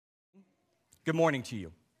Good morning to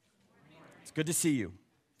you. It's good to see you.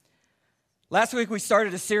 Last week we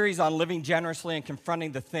started a series on living generously and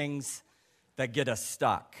confronting the things that get us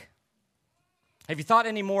stuck. Have you thought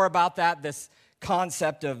any more about that, this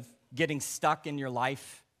concept of getting stuck in your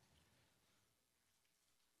life?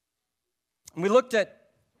 And we looked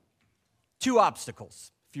at two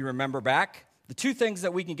obstacles, if you remember back. The two things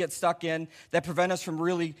that we can get stuck in that prevent us from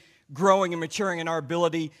really growing and maturing in our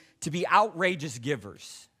ability to be outrageous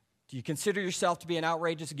givers. Do you consider yourself to be an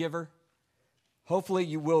outrageous giver? Hopefully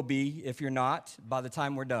you will be if you're not by the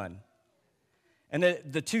time we're done. And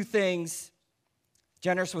the two things,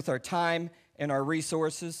 generous with our time and our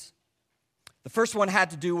resources. The first one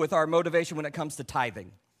had to do with our motivation when it comes to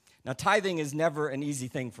tithing. Now, tithing is never an easy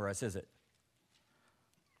thing for us, is it?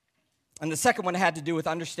 And the second one had to do with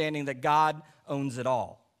understanding that God owns it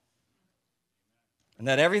all. And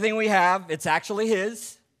that everything we have, it's actually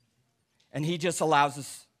His, and He just allows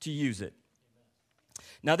us to use it.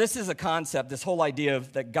 Now, this is a concept, this whole idea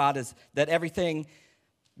of that that everything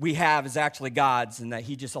we have is actually God's and that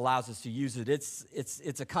He just allows us to use it.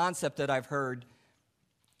 It's a concept that I've heard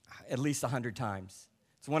at least 100 times.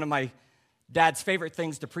 It's one of my dad's favorite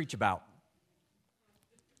things to preach about.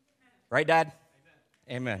 Right, Dad?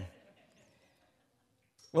 Amen.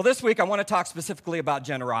 Well, this week I want to talk specifically about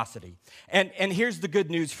generosity. And here's the good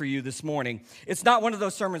news for you this morning. It's not one of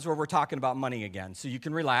those sermons where we're talking about money again, so you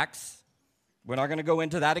can relax. We're not going to go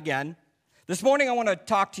into that again. This morning I want to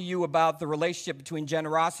talk to you about the relationship between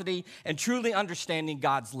generosity and truly understanding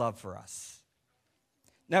God's love for us.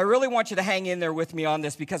 Now, I really want you to hang in there with me on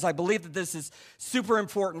this because I believe that this is super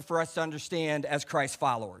important for us to understand as Christ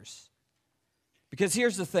followers. Because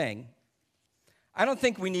here's the thing. I don't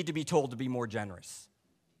think we need to be told to be more generous.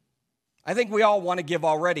 I think we all want to give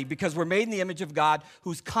already because we're made in the image of God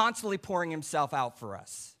who's constantly pouring Himself out for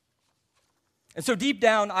us. And so deep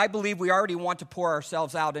down, I believe we already want to pour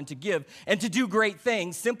ourselves out and to give and to do great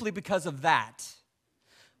things simply because of that.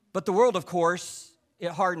 But the world, of course,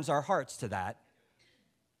 it hardens our hearts to that.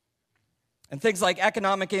 And things like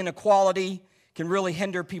economic inequality can really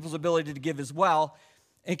hinder people's ability to give as well.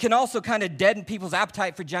 It can also kind of deaden people's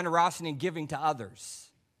appetite for generosity and giving to others.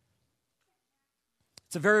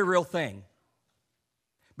 It's a very real thing.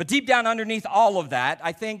 But deep down underneath all of that,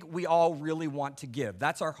 I think we all really want to give.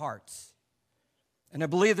 That's our hearts. And I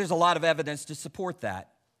believe there's a lot of evidence to support that.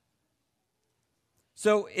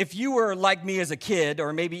 So if you were like me as a kid,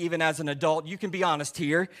 or maybe even as an adult, you can be honest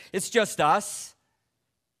here. It's just us.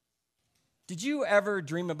 Did you ever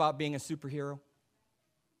dream about being a superhero?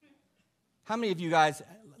 How many of you guys,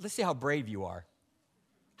 let's see how brave you are.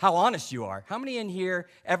 How honest you are. How many in here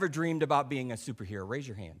ever dreamed about being a superhero? Raise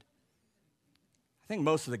your hand. I think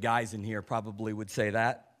most of the guys in here probably would say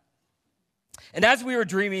that. And as we were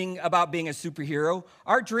dreaming about being a superhero,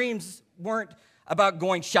 our dreams weren't about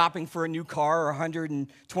going shopping for a new car or a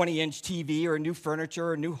 120-inch TV or new furniture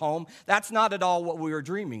or a new home. That's not at all what we were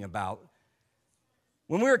dreaming about.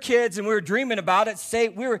 When we were kids and we were dreaming about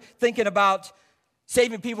it, we were thinking about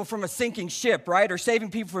saving people from a sinking ship, right? Or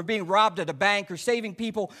saving people from being robbed at a bank or saving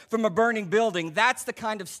people from a burning building. That's the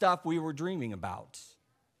kind of stuff we were dreaming about.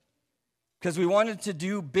 Because we wanted to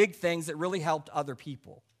do big things that really helped other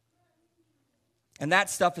people. And that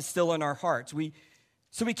stuff is still in our hearts.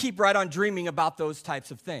 So we keep right on dreaming about those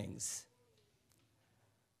types of things.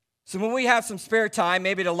 So when we have some spare time,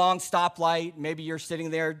 maybe at a long stoplight, maybe you're sitting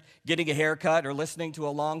there getting a haircut or listening to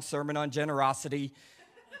a long sermon on generosity,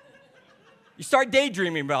 you start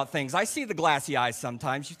daydreaming about things. I see the glassy eyes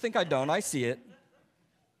sometimes. You think I don't. I see it.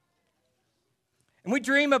 And we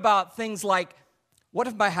dream about things like, what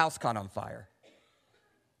if my house caught on fire?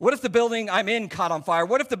 What if the building I'm in caught on fire?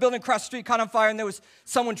 What if the building across the street caught on fire and there was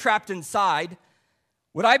someone trapped inside?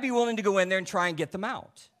 Would I be willing to go in there and try and get them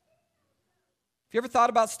out? Have you ever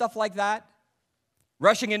thought about stuff like that?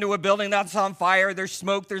 Rushing into a building that's on fire, there's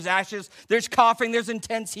smoke, there's ashes, there's coughing, there's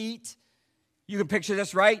intense heat. You can picture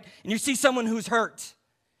this, right? And you see someone who's hurt.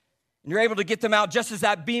 And you're able to get them out just as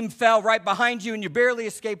that beam fell right behind you and you barely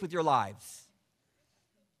escape with your lives.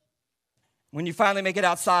 When you finally make it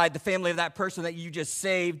outside, the family of that person that you just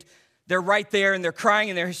saved, they're right there and they're crying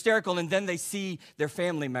and they're hysterical and then they see their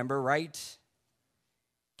family member, right?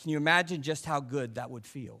 Can you imagine just how good that would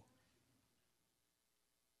feel?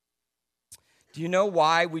 Do you know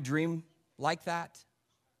why we dream like that?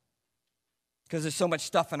 Because there's so much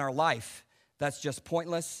stuff in our life that's just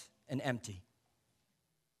pointless and empty.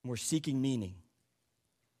 And we're seeking meaning.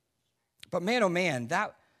 But man, oh man,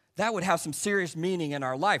 that would have some serious meaning in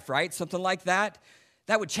our life, right? Something like that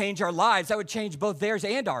would change our lives. That would change both theirs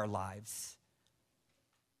and our lives.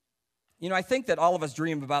 You know, I think that all of us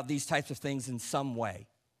dream about these types of things in some way.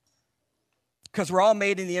 Because we're all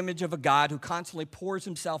made in the image of a God who constantly pours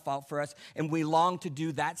himself out for us, and we long to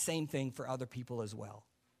do that same thing for other people as well.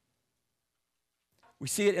 We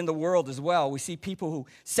see it in the world as well. We see people who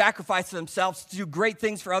sacrifice themselves to do great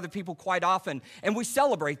things for other people quite often, and we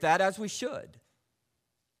celebrate that as we should.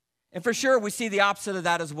 And for sure, we see the opposite of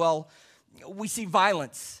that as well. We see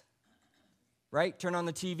violence, right? Turn on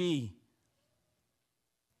the TV.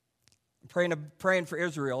 I'm praying for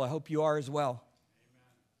Israel. I hope you are as well.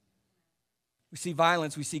 We see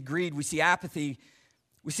violence, we see greed, we see apathy.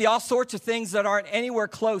 We see all sorts of things that aren't anywhere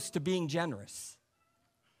close to being generous.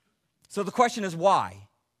 So the question is why?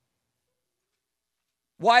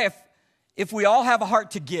 Why, if we all have a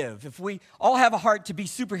heart to give, if we all have a heart to be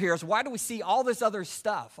superheroes, why do we see all this other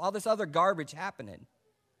stuff, all this other garbage happening?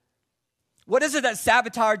 What is it that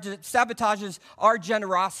sabotages our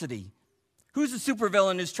generosity? Who's the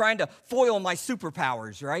supervillain who's trying to foil my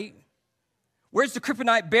superpowers, right? Where's the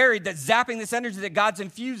kryptonite buried that's zapping this energy that God's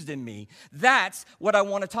infused in me? That's what I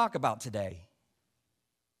want to talk about today.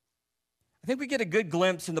 I think we get a good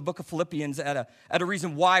glimpse in the book of Philippians at a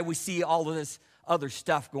reason why we see all of this other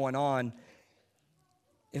stuff going on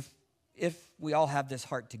if we all have this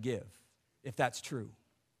heart to give, if that's true.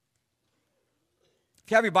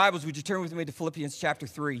 If you have your Bibles, would you turn with me to Philippians chapter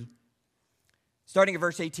 3, starting at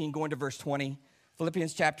verse 18, going to verse 20.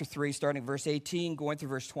 Philippians chapter 3, starting at verse 18, going through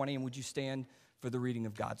verse 20, and would you stand for the reading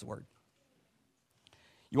of God's word?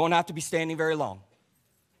 You won't have to be standing very long.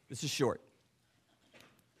 This is short.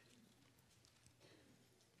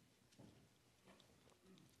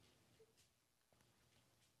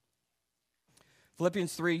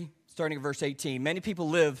 Philippians 3, starting at verse 18. Many people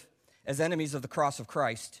live as enemies of the cross of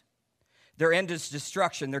Christ. Their end is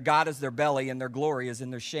destruction. Their God is their belly, and their glory is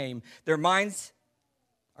in their shame. Their minds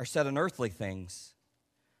are set on earthly things,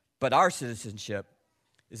 but our citizenship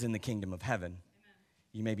is in the kingdom of heaven. Amen.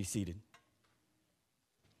 You may be seated.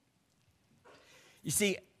 You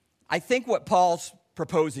see, I think what Paul's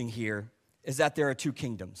proposing here is that there are two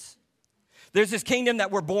kingdoms. There's this kingdom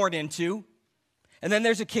that we're born into, and then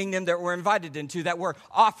there's a kingdom that we're invited into, that we're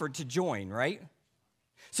offered to join, right?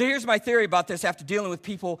 So here's my theory about this after dealing with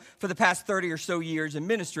people for the past 30 or so years in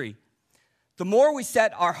ministry. The more we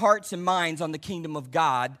set our hearts and minds on the kingdom of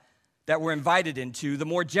God that we're invited into, the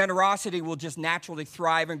more generosity will just naturally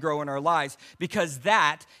thrive and grow in our lives, because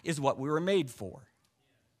that is what we were made for.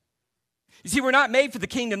 You see, we're not made for the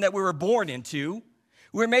kingdom that we were born into.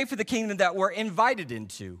 We're made for the kingdom that we're invited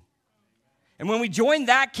into. And when we join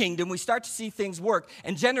that kingdom, we start to see things work.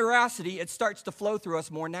 And generosity, it starts to flow through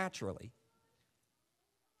us more naturally.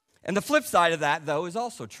 And the flip side of that, though, is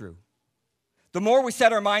also true. The more we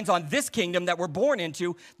set our minds on this kingdom that we're born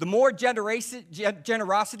into, the more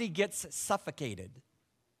generosity gets suffocated.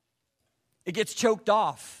 It gets choked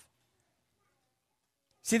off.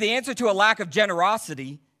 See, the answer to a lack of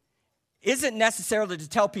generosity isn't necessarily to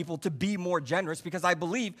tell people to be more generous, because I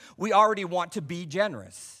believe we already want to be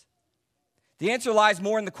generous. The answer lies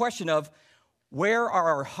more in the question of, where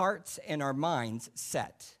are our hearts and our minds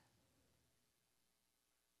set?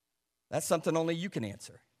 That's something only you can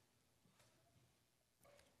answer.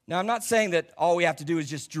 Now, I'm not saying that all we have to do is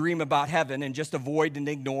just dream about heaven and just avoid and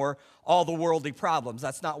ignore all the worldly problems.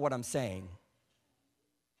 That's not what I'm saying.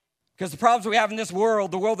 Because the problems we have in this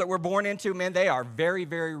world, the world that we're born into, man, they are very,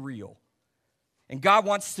 very real. And God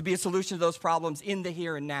wants us to be a solution to those problems in the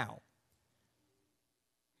here and now.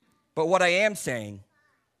 But what I am saying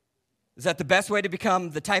is that the best way to become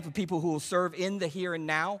the type of people who will serve in the here and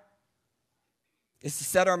now is to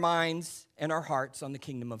set our minds and our hearts on the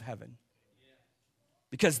kingdom of heaven.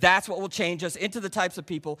 Because that's what will change us into the types of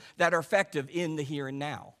people that are effective in the here and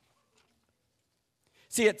now.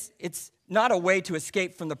 See, it's not a way to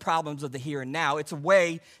escape from the problems of the here and now. It's a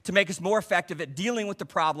way to make us more effective at dealing with the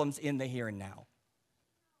problems in the here and now.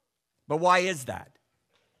 But why is that?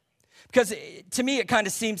 Because to me, it kind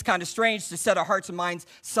of seems kind of strange to set our hearts and minds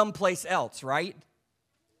someplace else, right?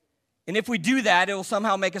 And if we do that, it will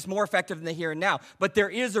somehow make us more effective in the here and now. But there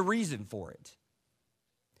is a reason for it.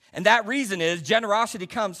 And that reason is generosity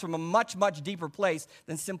comes from a much, much deeper place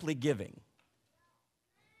than simply giving.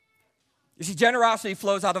 You see, generosity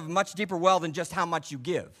flows out of a much deeper well than just how much you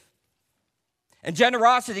give. And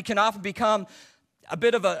generosity can often become a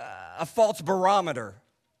bit of a false barometer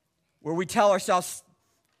where we tell ourselves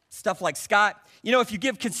stuff like, Scott, you know, if you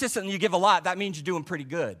give consistently, you give a lot, that means you're doing pretty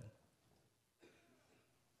good.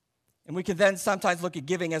 And we can then sometimes look at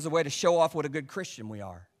giving as a way to show off what a good Christian we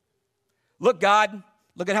are. Look, God,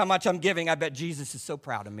 look at how much I'm giving. I bet Jesus is so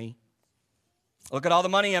proud of me. Look at all the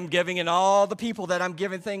money I'm giving and all the people that I'm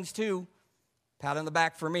giving things to. Pat on the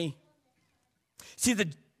back for me. See, the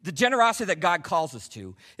The generosity that God calls us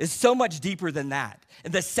to is so much deeper than that.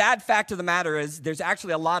 And the sad fact of the matter is there's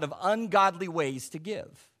actually a lot of ungodly ways to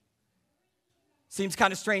give. Seems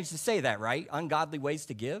kind of strange to say that, right? Ungodly ways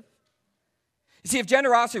to give. You see, if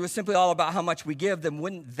generosity was simply all about how much we give, then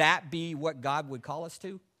wouldn't that be what God would call us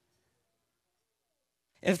to?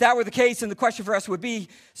 And if that were the case, then the question for us would be,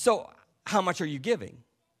 so how much are you giving?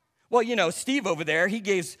 Well, you know, Steve over there, he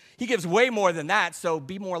gives way more than that, so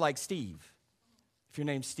be more like Steve. If your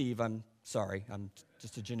name's Steve, I'm sorry. I'm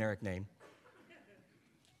just a generic name.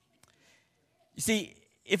 You see,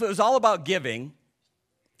 if it was all about giving,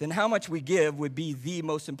 then how much we give would be the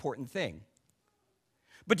most important thing.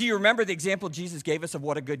 But do you remember the example Jesus gave us of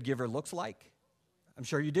what a good giver looks like? I'm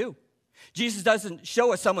sure you do. Jesus doesn't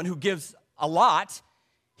show us someone who gives a lot.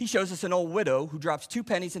 He shows us an old widow who drops 2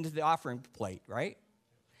 pennies into the offering plate, right?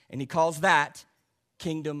 And he calls that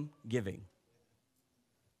kingdom giving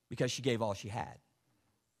because she gave all she had.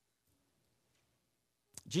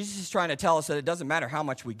 Jesus is trying to tell us that it doesn't matter how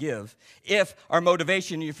much we give. If our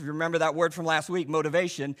motivation, if you remember that word from last week,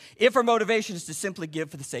 motivation, if our motivation is to simply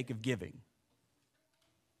give for the sake of giving.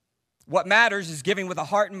 What matters is giving with a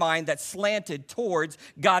heart and mind that's slanted towards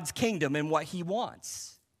God's kingdom and what he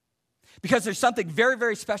wants. Because there's something very,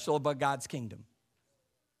 very special about God's kingdom.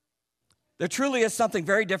 There truly is something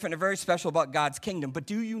very different and very special about God's kingdom, but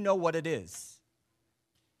do you know what it is?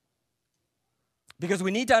 Because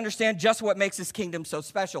we need to understand just what makes this kingdom so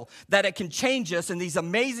special, that it can change us in these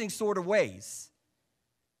amazing sort of ways.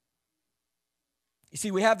 You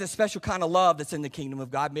see, we have this special kind of love that's in the kingdom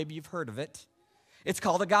of God. Maybe you've heard of it. It's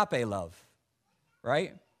called agape love,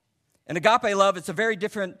 right? And agape love, it's a very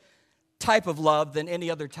different type of love than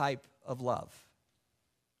any other type of love.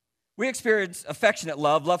 We experience affectionate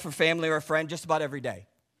love for family or a friend just about every day.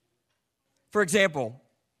 For example,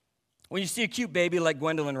 when you see a cute baby like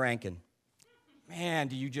Gwendolyn Rankin, man,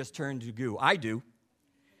 do you just turn to goo? I do.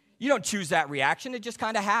 You don't choose that reaction. It just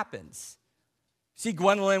kind of happens. See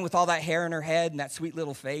Gwendolyn with all that hair in her head and that sweet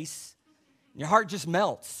little face, and your heart just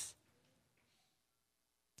melts.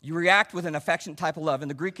 You react with an affectionate type of love. In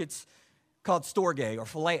the Greek, it's called storge or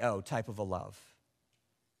phileo type of a love.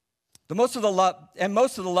 Most of the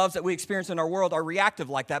loves that we experience in our world are reactive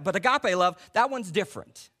like that. But agape love, that one's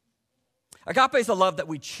different. Agape is a love that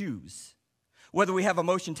we choose, whether we have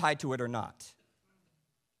emotion tied to it or not.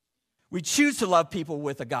 We choose to love people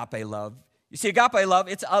with agape love. You see, agape love,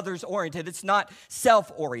 it's others-oriented. It's not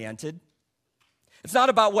self-oriented. It's not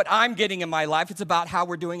about what I'm getting in my life. It's about how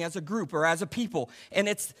we're doing as a group or as a people. And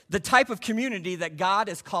it's the type of community that God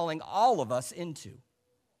is calling all of us into.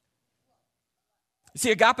 You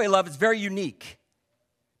see, agape love is very unique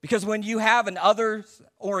because when you have an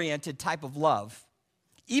others-oriented type of love,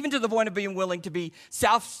 even to the point of being willing to be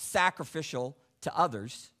self-sacrificial to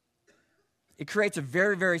others, it creates a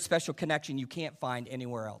very, very special connection you can't find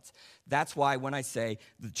anywhere else. That's why when I say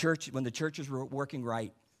when the church is working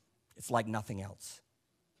right, it's like nothing else.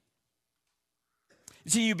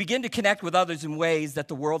 You see, you begin to connect with others in ways that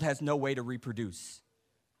the world has no way to reproduce.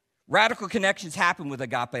 Radical connections happen with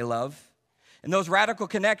agape love. And those radical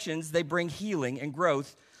connections, they bring healing and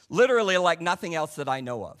growth, literally like nothing else that I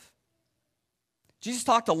know of. Jesus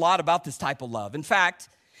talked a lot about this type of love. In fact,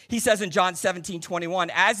 he says in John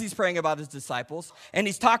 17:21, as he's praying about his disciples, and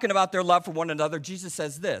he's talking about their love for one another, Jesus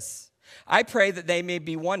says this, I pray that they may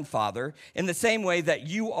be one, Father, in the same way that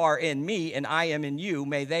you are in me and I am in you,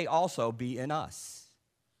 may they also be in us.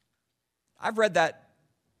 I've read that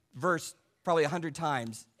verse probably 100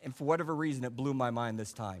 times, and for whatever reason, it blew my mind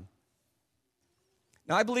this time.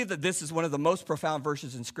 Now, I believe that this is one of the most profound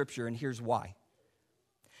verses in Scripture, and here's why.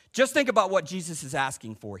 Just think about what Jesus is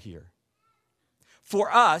asking for here.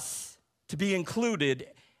 For us to be included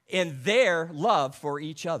in their love for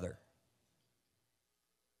each other.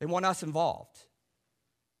 They want us involved.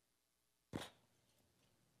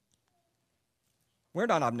 We're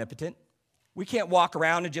not omnipotent. We can't walk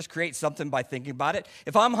around and just create something by thinking about it.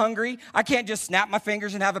 If I'm hungry, I can't just snap my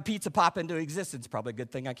fingers and have a pizza pop into existence. Probably a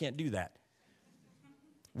good thing I can't do that.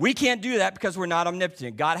 We can't do that because we're not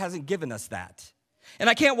omnipotent. God hasn't given us that. And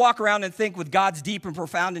I can't walk around and think with God's deep and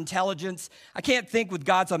profound intelligence. I can't think with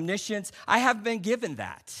God's omniscience. I haven't been given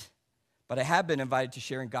that. But I have been invited to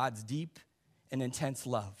share in God's deep and intense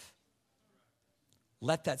love.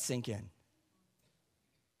 Let that sink in.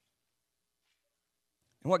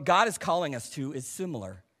 And what God is calling us to is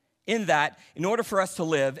similar in that in order for us to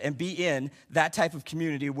live and be in that type of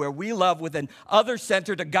community where we love with an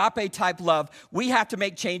other-centered agape-type love, we have to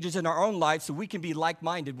make changes in our own lives so we can be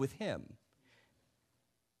like-minded with Him.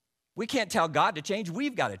 We can't tell God to change.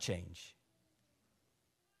 We've got to change.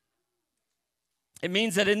 It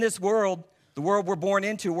means that in this world, the world we're born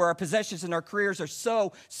into, where our possessions and our careers are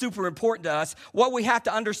so super important to us, what we have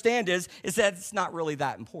to understand is that it's not really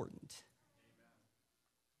that important.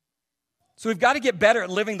 So we've got to get better at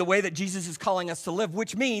living the way that Jesus is calling us to live,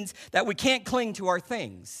 which means that we can't cling to our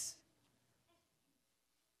things.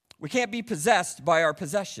 We can't be possessed by our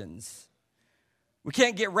possessions. We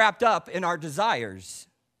can't get wrapped up in our desires.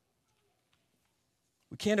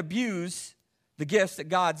 We can't abuse the gifts that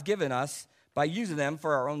God's given us by using them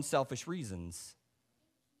for our own selfish reasons.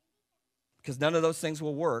 Because none of those things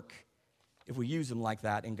will work if we use them like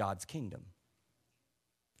that in God's kingdom.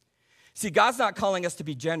 See, God's not calling us to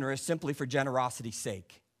be generous simply for generosity's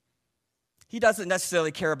sake. He doesn't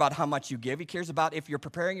necessarily care about how much you give. He cares about if you're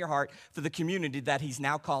preparing your heart for the community that he's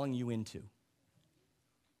now calling you into.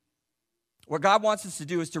 What God wants us to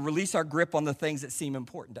do is to release our grip on the things that seem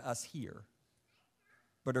important to us here,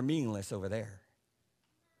 but are meaningless over there.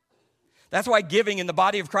 That's why giving in the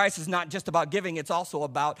body of Christ is not just about giving, it's also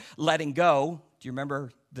about letting go. Do you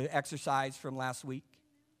remember the exercise from last week?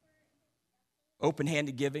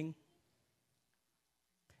 Open-handed giving.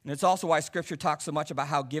 And it's also why Scripture talks so much about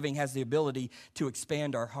how giving has the ability to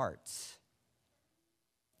expand our hearts.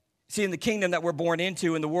 See, in the kingdom that we're born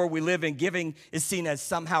into, in the world we live in, giving is seen as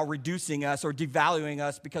somehow reducing us or devaluing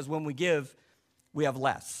us because when we give, we have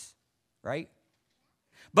less, right?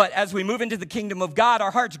 But as we move into the kingdom of God, our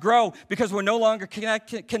hearts grow because we're no longer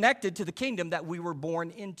connected to the kingdom that we were born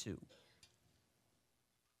into.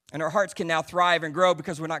 And our hearts can now thrive and grow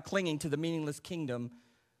because we're not clinging to the meaningless kingdom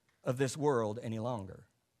of this world any longer.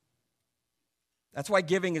 That's why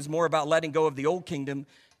giving is more about letting go of the old kingdom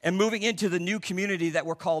and moving into the new community that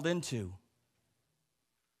we're called into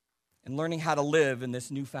and learning how to live in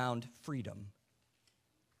this newfound freedom.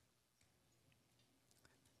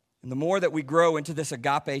 And the more that we grow into this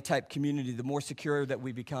agape-type community, the more secure that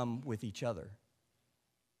we become with each other.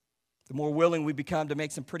 The more willing we become to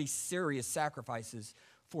make some pretty serious sacrifices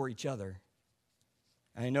for each other.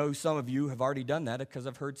 And I know some of you have already done that because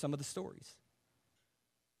I've heard some of the stories.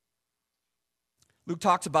 Luke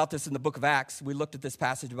talks about this in the book of Acts. We looked at this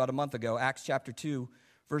passage about a month ago. Acts chapter 2,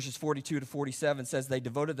 verses 42 to 47 says, they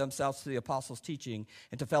devoted themselves to the apostles' teaching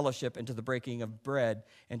and to fellowship and to the breaking of bread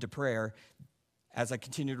and to prayer. As I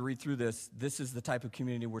continue to read through this is the type of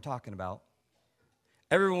community we're talking about.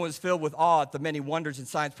 Everyone was filled with awe at the many wonders and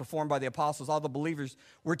signs performed by the apostles. All the believers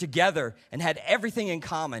were together and had everything in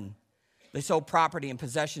common. They sold property and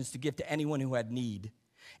possessions to give to anyone who had need.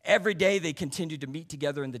 Every day they continued to meet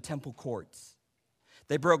together in the temple courts.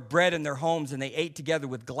 They broke bread in their homes and they ate together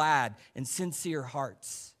with glad and sincere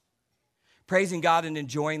hearts, praising God and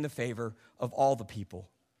enjoying the favor of all the people.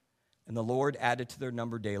 And the Lord added to their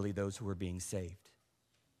number daily those who were being saved.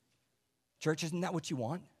 Church, isn't that what you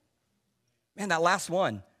want? Man, that last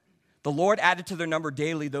one. The Lord added to their number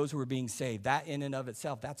daily those who were being saved. That in and of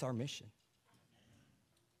itself, that's our mission.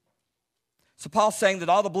 So Paul's saying that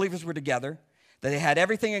all the believers were together, that they had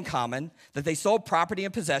everything in common, that they sold property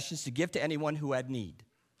and possessions to give to anyone who had need.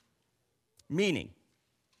 Meaning,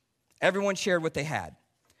 everyone shared what they had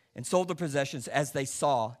and sold their possessions as they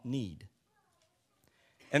saw need.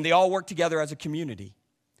 And they all worked together as a community.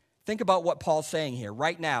 Think about what Paul's saying here.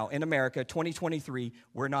 Right now, in America, 2023,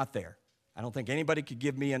 we're not there. I don't think anybody could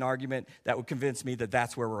give me an argument that would convince me that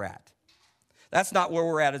that's where we're at. That's not where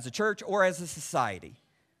we're at as a church or as a society.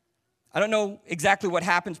 I don't know exactly what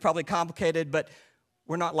happens, probably complicated, but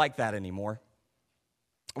we're not like that anymore.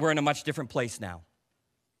 We're in a much different place now.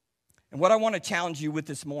 And what I want to challenge you with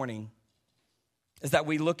this morning is that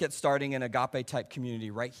we look at starting an agape-type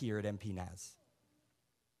community right here at MP-NAS.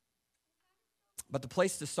 But the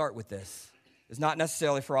place to start with this is not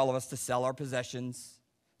necessarily for all of us to sell our possessions.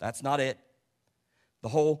 That's not it. The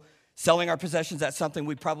whole selling our possessions, that's something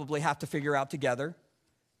we probably have to figure out together,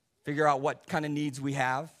 figure out what kind of needs we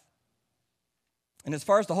have. And as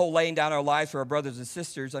far as the whole laying down our lives for our brothers and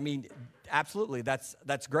sisters, I mean, absolutely, that's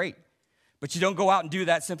great. But you don't go out and do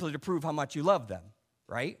that simply to prove how much you love them,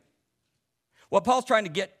 right? What Paul's trying to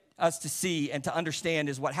get us to see and to understand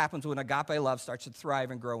is what happens when agape love starts to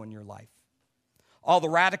thrive and grow in your life. All the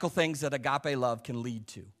radical things that agape love can lead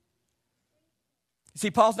to.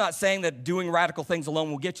 See, Paul's not saying that doing radical things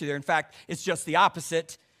alone will get you there. In fact, it's just the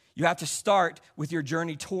opposite. You have to start with your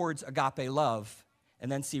journey towards agape love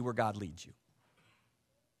and then see where God leads you.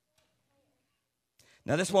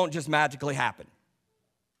 Now, this won't just magically happen.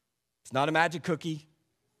 It's not a magic cookie.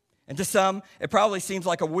 And to some, it probably seems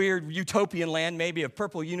like a weird utopian land, maybe of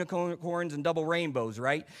purple unicorns and double rainbows,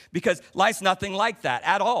 right? Because life's nothing like that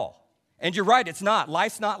at all. And you're right, it's not.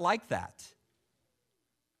 Life's not like that.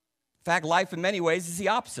 In fact, life in many ways is the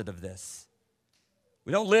opposite of this.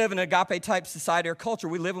 We don't live in an agape-type society or culture.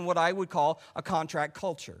 We live in what I would call a contract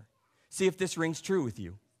culture. See if this rings true with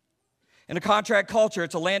you. In a contract culture,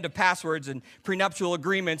 it's a land of passwords and prenuptial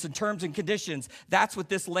agreements and terms and conditions. That's what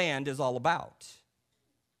this land is all about.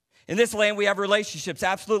 In this land, we have relationships,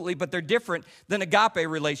 absolutely, but they're different than agape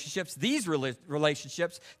relationships. These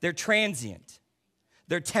relationships, they're transient.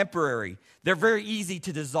 They're temporary. They're very easy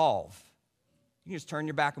to dissolve. You can just turn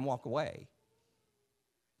your back and walk away.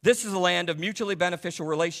 This is a land of mutually beneficial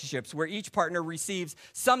relationships where each partner receives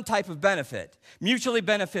some type of benefit. Mutually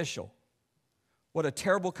beneficial. What a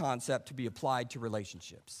terrible concept to be applied to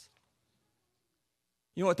relationships.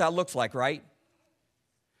 You know what that looks like, right?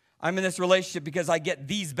 I'm in this relationship because I get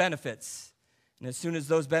these benefits. And as soon as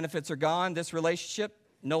those benefits are gone, this relationship,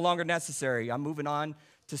 no longer necessary. I'm moving on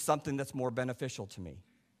to something that's more beneficial to me.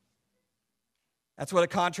 That's what a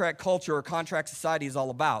contract culture or contract society is all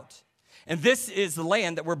about. And this is the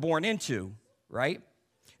land that we're born into, right?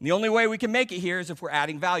 And the only way we can make it here is if we're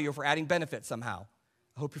adding value, if we're adding benefit somehow.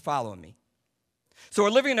 I hope you're following me. So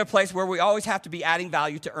we're living in a place where we always have to be adding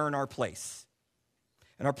value to earn our place.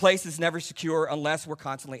 And our place is never secure unless we're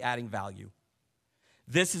constantly adding value.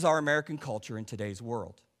 This is our American culture in today's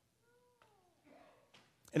world.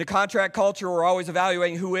 In a contract culture, we're always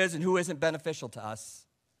evaluating who is and who isn't beneficial to us.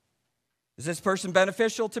 Is this person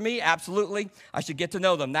beneficial to me? Absolutely. I should get to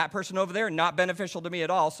know them. That person over there, not beneficial to me at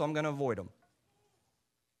all, so I'm going to avoid them.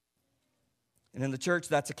 And in the church,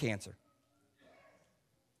 that's a cancer.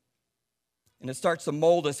 And it starts to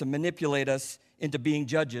mold us and manipulate us into being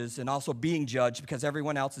judges and also being judged because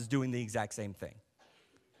everyone else is doing the exact same thing.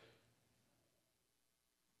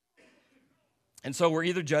 And so we're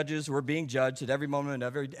either judges or we're being judged at every moment,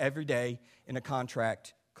 every day in a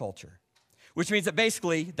contract culture. Which means that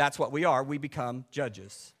basically, that's what we are. We become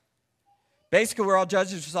judges. Basically, we're all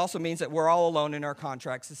judges, which also means that we're all alone in our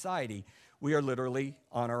contract society. We are literally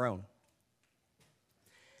on our own.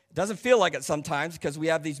 It doesn't feel like it sometimes because we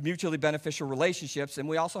have these mutually beneficial relationships, and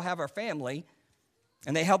we also have our family,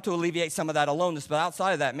 and they help to alleviate some of that aloneness. But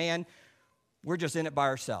outside of that, man, we're just in it by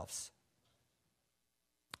ourselves.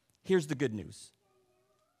 Here's the good news.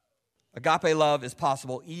 Agape love is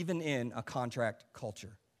possible even in a contract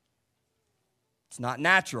culture. It's not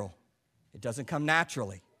natural. It doesn't come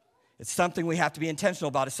naturally. It's something we have to be intentional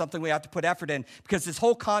about. It's something we have to put effort in because this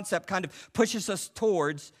whole concept kind of pushes us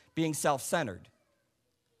towards being self-centered.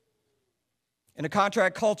 In a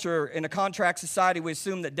contract culture, in a contract society, we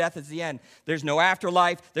assume that death is the end. There's no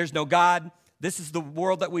afterlife. There's no God. This is the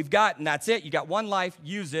world that we've got, and that's it. You got one life.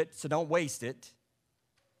 Use it, so don't waste it.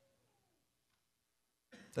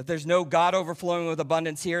 That there's no God overflowing with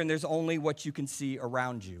abundance here, and there's only what you can see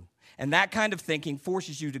around you. And that kind of thinking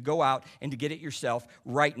forces you to go out and to get it yourself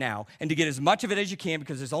right now and to get as much of it as you can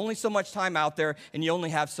because there's only so much time out there and you only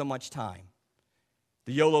have so much time.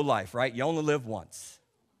 The YOLO life, right? You only live once.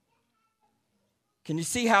 Can you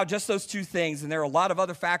see how just those two things, and there are a lot of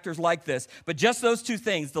other factors like this, but just those two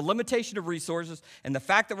things, the limitation of resources and the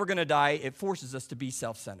fact that we're going to die, it forces us to be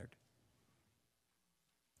self-centered.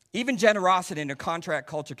 Even generosity in a contract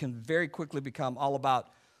culture can very quickly become all about,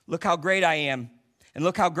 look how great I am. And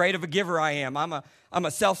look how great of a giver I am. I'm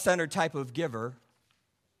a self-centered type of giver.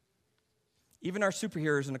 Even our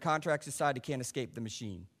superheroes in a contract society can't escape the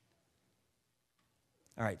machine.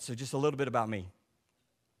 All right, so just a little bit about me.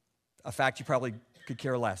 A fact you probably could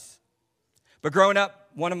care less. But growing up,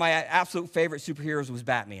 one of my absolute favorite superheroes was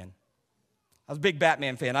Batman. I was a big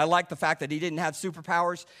Batman fan. I liked the fact that he didn't have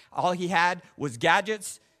superpowers. All he had was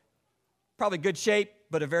gadgets, probably good shape,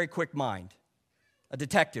 but a very quick mind. A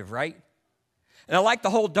detective, right? And I like the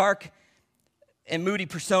whole dark and moody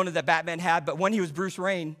persona that Batman had, but when he was Bruce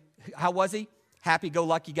Wayne, how was he?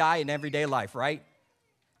 Happy-go-lucky guy in everyday life, right?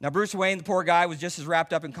 Now, Bruce Wayne, the poor guy, was just as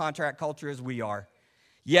wrapped up in contract culture as we are.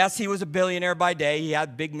 Yes, he was a billionaire by day. He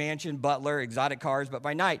had big mansion, butler, exotic cars, but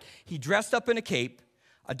by night, he dressed up in a cape,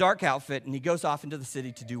 a dark outfit, and he goes off into the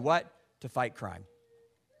city to do what? To fight crime.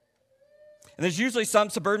 And there's usually some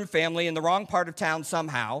suburban family in the wrong part of town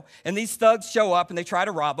somehow, and these thugs show up and they try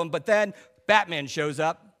to rob them, but then Batman shows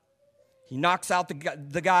up. He knocks out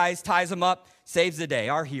the guys, ties them up, saves the day.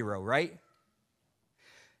 Our hero, right?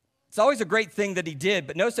 It's always a great thing that he did,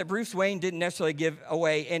 but notice that Bruce Wayne didn't necessarily give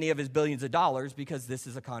away any of his billions of dollars because this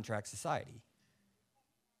is a contract society.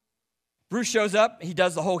 Bruce shows up, he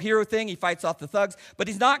does the whole hero thing, he fights off the thugs, but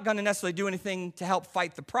he's not going to necessarily do anything to help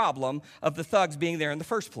fight the problem of the thugs being there in the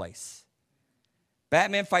first place.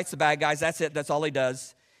 Batman fights the bad guys, that's it, that's all he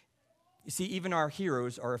does. You see, even our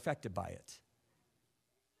heroes are affected by it.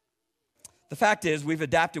 The fact is, we've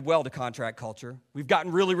adapted well to contract culture. We've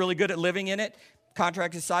gotten really, really good at living in it.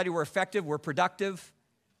 Contract society, we're effective, we're productive.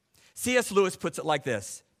 C.S. Lewis puts it like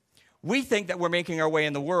this: we think that we're making our way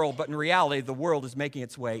in the world, but in reality, the world is making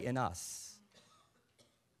its way in us.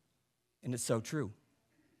 And it's so true.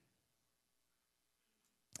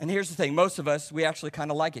 And here's the thing, most of us, we actually kind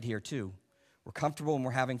of like it here too. We're comfortable and we're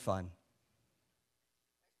having fun.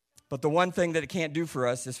 But the one thing that it can't do for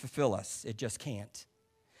us is fulfill us. It just can't.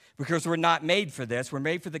 Because we're not made for this. We're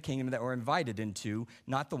made for the kingdom that we're invited into,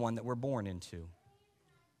 not the one that we're born into.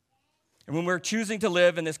 And when we're choosing to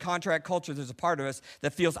live in this contract culture, there's a part of us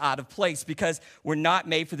that feels out of place because we're not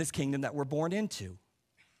made for this kingdom that we're born into.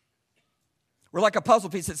 We're like a puzzle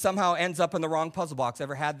piece that somehow ends up in the wrong puzzle box.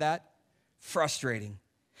 Ever had that? Frustrating.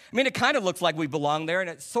 I mean, it kind of looks like we belong there, and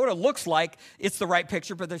it sort of looks like it's the right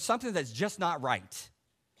picture, but there's something that's just not right.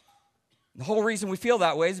 The whole reason we feel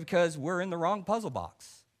that way is because we're in the wrong puzzle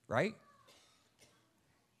box, right?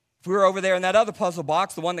 If we were over there in that other puzzle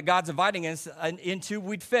box, the one that God's inviting us into,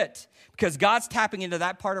 we'd fit. Because God's tapping into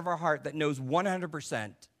that part of our heart that knows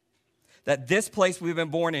 100% that this place we've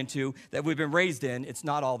been born into, that we've been raised in, it's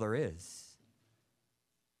not all there is.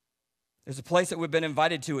 There's a place that we've been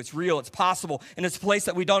invited to. It's real, it's possible, and it's a place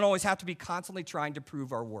that we don't always have to be constantly trying to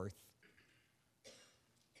prove our worth.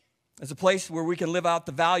 It's a place where we can live out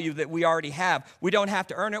the value that we already have. We don't have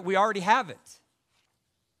to earn it, we already have it.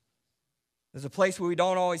 There's a place where we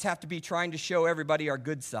don't always have to be trying to show everybody our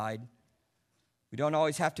good side. We don't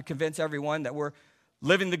always have to convince everyone that we're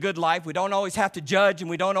living the good life. We don't always have to judge, and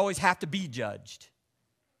we don't always have to be judged.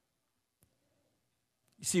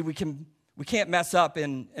 You see, we can't mess up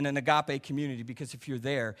in an agape community because if you're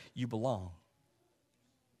there, you belong.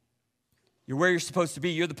 You're where you're supposed to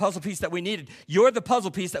be. You're the puzzle piece that we needed. You're the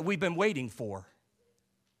puzzle piece that we've been waiting for.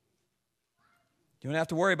 You don't have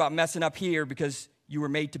to worry about messing up here because you were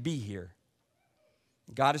made to be here.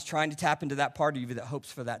 God is trying to tap into that part of you that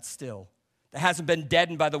hopes for that still, that hasn't been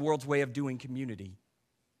deadened by the world's way of doing community.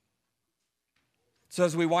 So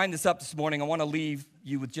as we wind this up this morning, I want to leave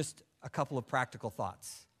you with just a couple of practical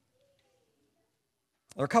thoughts.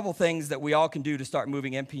 There are a couple things that we all can do to start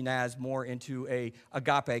moving MP-NAZ more into a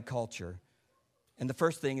agape culture. And the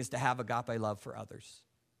first thing is to have agape love for others.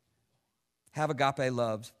 Have agape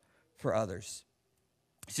love for others.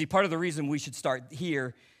 See, part of the reason we should start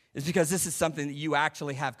here is because this is something that you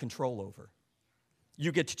actually have control over.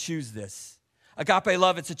 You get to choose this. Agape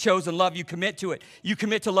love, it's a chosen love. You commit to it. You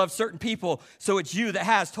commit to love certain people, so it's you that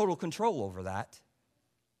has total control over that.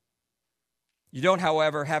 You don't,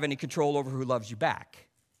 however, have any control over who loves you back.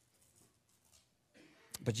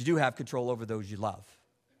 But you do have control over those you love.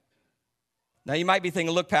 Now, you might be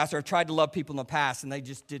thinking, look, Pastor, I've tried to love people in the past, and they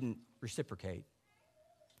just didn't reciprocate.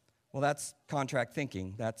 Well, that's contract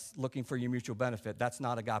thinking. That's looking for your mutual benefit. That's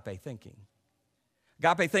not agape thinking.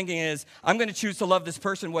 Agape thinking is, I'm going to choose to love this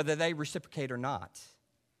person whether they reciprocate or not.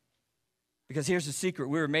 Because here's the secret.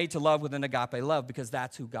 We were made to love with an agape love because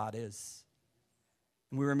that's who God is.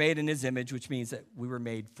 And we were made in his image, which means that we were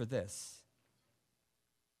made for this.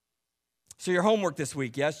 So your homework this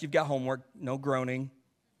week, yes, you've got homework, no groaning.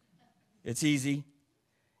 It's easy.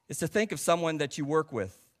 It's to think of someone that you work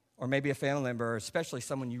with, or maybe a family member, or especially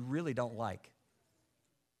someone you really don't like,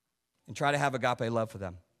 and try to have agape love for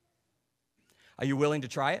them. Are you willing to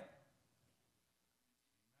try it?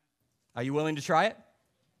 Are you willing to try it?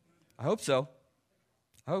 I hope so.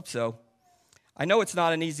 I hope so. I know it's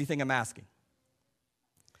not an easy thing I'm asking.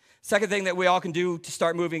 Second thing that we all can do to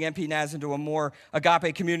start moving MP-NAZ into a more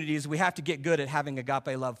agape community is we have to get good at having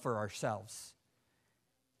agape love for ourselves.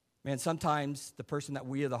 Man, sometimes the person that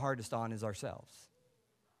we are the hardest on is ourselves.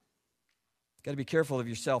 Got to be careful of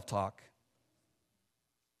your self-talk.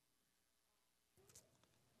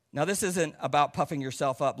 Now, this isn't about puffing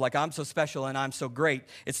yourself up like I'm so special and I'm so great.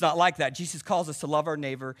 It's not like that. Jesus calls us to love our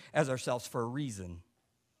neighbor as ourselves for a reason.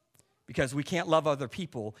 Because we can't love other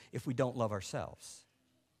people if we don't love ourselves.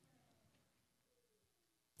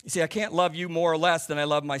 You see, I can't love you more or less than I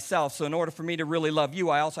love myself. So in order for me to really love you,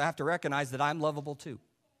 I also have to recognize that I'm lovable too.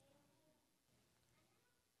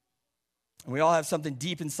 And we all have something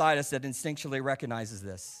deep inside us that instinctually recognizes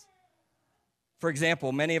this. For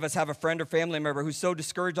example, many of us have a friend or family member who's so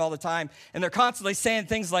discouraged all the time, and they're constantly saying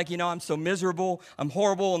things like, I'm so miserable, I'm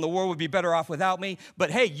horrible, and the world would be better off without me. But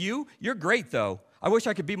hey, you're great though. I wish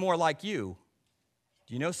I could be more like you.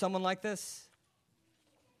 Do you know someone like this?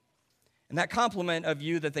 And that compliment of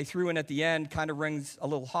you that they threw in at the end kind of rings a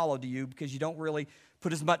little hollow to you because you don't really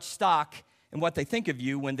put as much stock in what they think of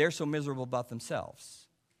you when they're so miserable about themselves.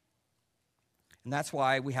 And that's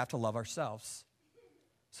why we have to love ourselves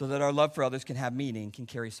so that our love for others can have meaning, can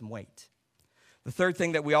carry some weight. The third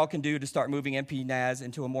thing that we all can do to start moving MP-NAZ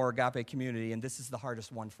into a more agape community, and this is the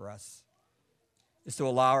hardest one for us, is to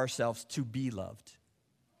allow ourselves to be loved.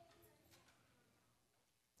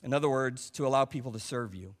 In other words, to allow people to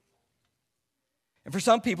serve you. And for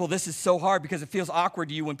some people, this is so hard because it feels awkward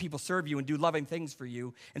to you when people serve you and do loving things for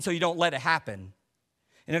you, and so you don't let it happen.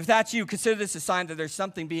 And if that's you, consider this a sign that there's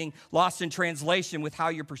something being lost in translation with how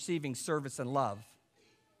you're perceiving service and love.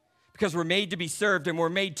 Because we're made to be served and we're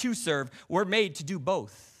made to serve. We're made to do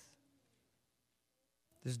both.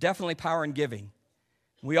 There's definitely power in giving.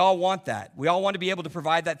 We all want that. We all want to be able to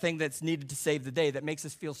provide that thing that's needed to save the day that makes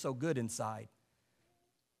us feel so good inside.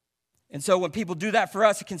 And so when people do that for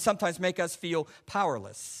us, it can sometimes make us feel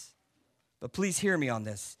powerless. But please hear me on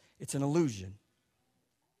this. It's an illusion.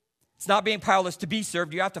 It's not being powerless to be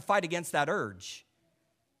served. You have to fight against that urge.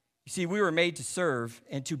 You see, we were made to serve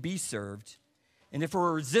and to be served. And if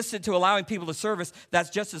we're resistant to allowing people to serve us, that's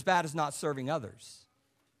just as bad as not serving others.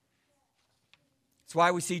 That's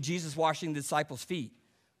why we see Jesus washing the disciples' feet,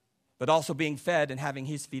 but also being fed and having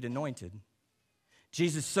his feet anointed.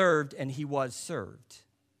 Jesus served and he was served.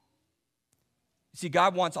 You see,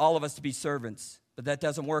 God wants all of us to be servants, but that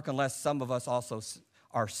doesn't work unless some of us also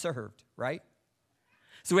are served, right?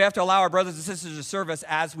 So we have to allow our brothers and sisters to serve us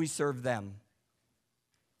as we serve them.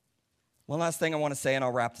 One last thing I want to say, and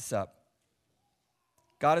I'll wrap this up.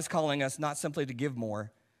 God is calling us not simply to give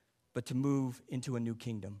more, but to move into a new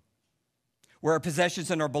kingdom, where our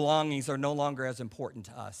possessions and our belongings are no longer as important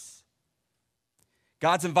to us.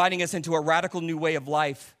 God's inviting us into a radical new way of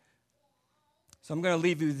life. So I'm going to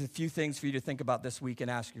leave you with a few things for you to think about this week and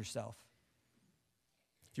ask yourself.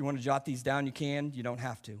 If you want to jot these down, you can. You don't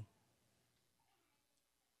have to.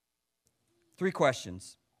 3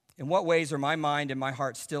 questions. In what ways are my mind and my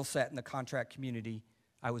heart still set in the contract community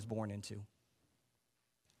I was born into?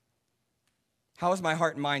 How is my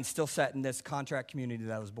heart and mind still set in this contract community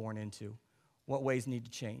that I was born into? What ways need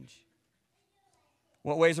to change?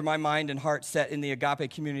 What ways are my mind and heart set in the agape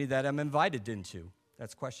community that I'm invited into?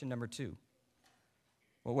 That's question number 2.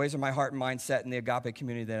 What ways are my heart and mind set in the agape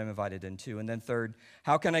community that I'm invited into? And then third,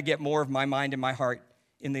 how can I get more of my mind and my heart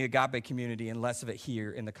in the agape community and less of it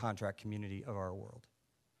here in the contract community of our world?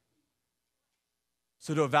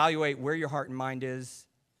 So to evaluate where your heart and mind is,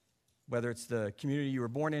 whether it's the community you were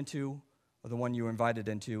born into or the one you were invited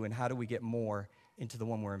into, and how do we get more into the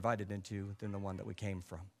one we're invited into than the one that we came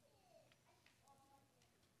from?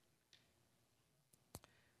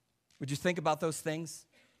 Would you think about those things?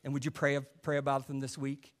 And would you pray about them this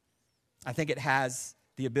week? I think it has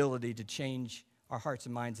the ability to change our hearts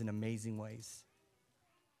and minds in amazing ways.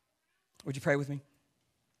 Would you pray with me?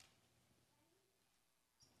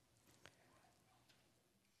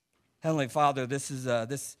 Heavenly Father, this is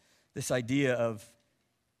this idea of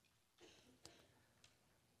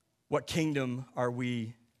what kingdom are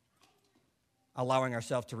we allowing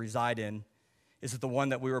ourselves to reside in? Is it the one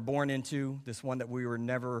that we were born into, this one that we were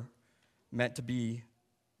never meant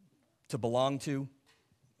to belong to?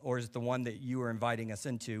 Or is it the one that you are inviting us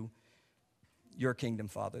into, your kingdom,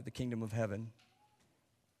 Father, the kingdom of heaven?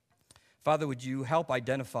 Father, would you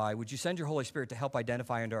send your Holy Spirit to help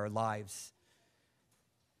identify into our lives,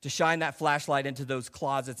 to shine that flashlight into those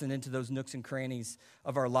closets and into those nooks and crannies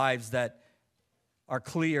of our lives that are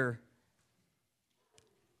clear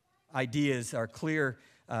ideas, are clear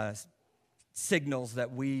signals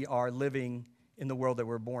that we are living in the world that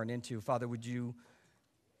we're born into. Father, would you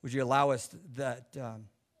allow us that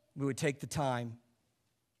we would take the time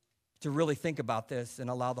to really think about this and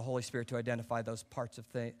allow the Holy Spirit to identify those parts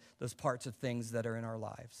of things that are in our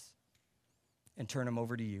lives and turn them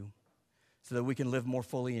over to you so that we can live more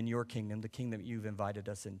fully in your kingdom, the kingdom you've invited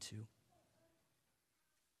us into.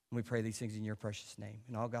 And we pray these things in your precious name.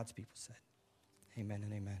 And all God's people said, amen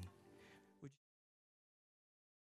and amen.